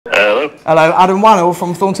Hello. Hello, Adam Wannell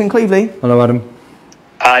from Thornton Cleveley. Hello, Adam.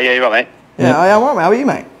 Yeah, you right, mate? Yeah, I am alright, mate. How are you,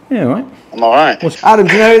 mate? Yeah, all right. I'm alright. Adam,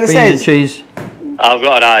 do you know who this Beans is? and cheese. I've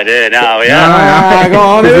got an idea now, yeah. Ah, go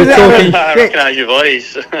on. Who is it, Adam? I recognise your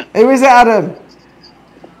voice. Who is it, Adam?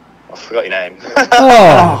 I forgot your name.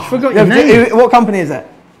 Oh, I forgot your name. What company is it?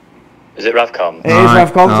 Is it Ravcom? It is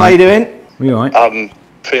Revcom. How you doing? You all right? I'm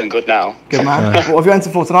feeling good now. Good, man. What have you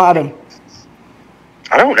entered for tonight, Adam?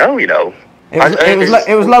 I don't know, you know. It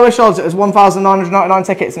was lowish odds. It was 1,999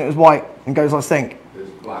 tickets and it was white and goes like stink. It was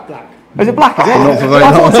black. Is it black, is it? Not for very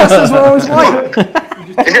I long. thought Teslas were always white.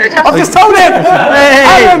 I've just told him!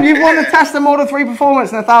 Hey. Adam, you've won the Tesla Model 3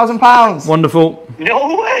 Performance and £1,000. Wonderful.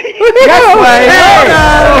 No way! Yes,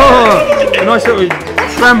 way! A nice little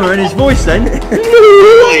tremor in his voice then.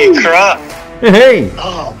 Holy crap! Hey.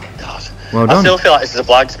 Oh my god. Well I done. still feel like this is a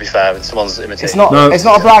blag, to be fair, when someone's imitating. It's not. No. It's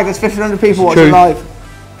not a brag. There's 1,500 people watching True. live.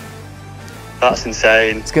 That's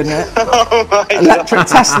insane. It's good, isn't it? Oh my Electric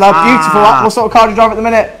Tesla, beautiful. What sort of car do you drive at the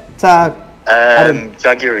minute?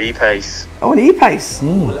 Jaguar E-Pace. Oh, an E-Pace.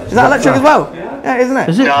 Is that electric as well? Yeah, isn't it?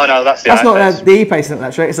 Is it? No, that's the That's not I-Pace. the E-Pace isn't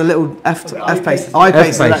electric. It's a little F-Pace. I-Pace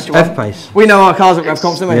is electric one. F-Pace. We know our cars at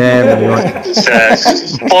Revcom, don't we? Yeah, you're right.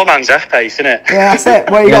 It's poor man's F-Pace, isn't it? Yeah, that's it.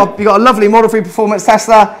 Well, you got a lovely Model 3 Performance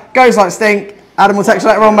Tesla. Goes like stink. Adam will text you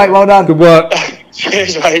later on, mate. Well done. Good work.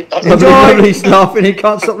 Cheers, mate. Lovely. He's laughing. He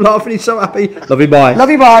can't stop laughing. He's so happy. Love you, bye. Love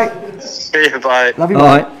you, bye. See you, bye. Love you, All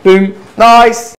bye. right. Boom. Nice.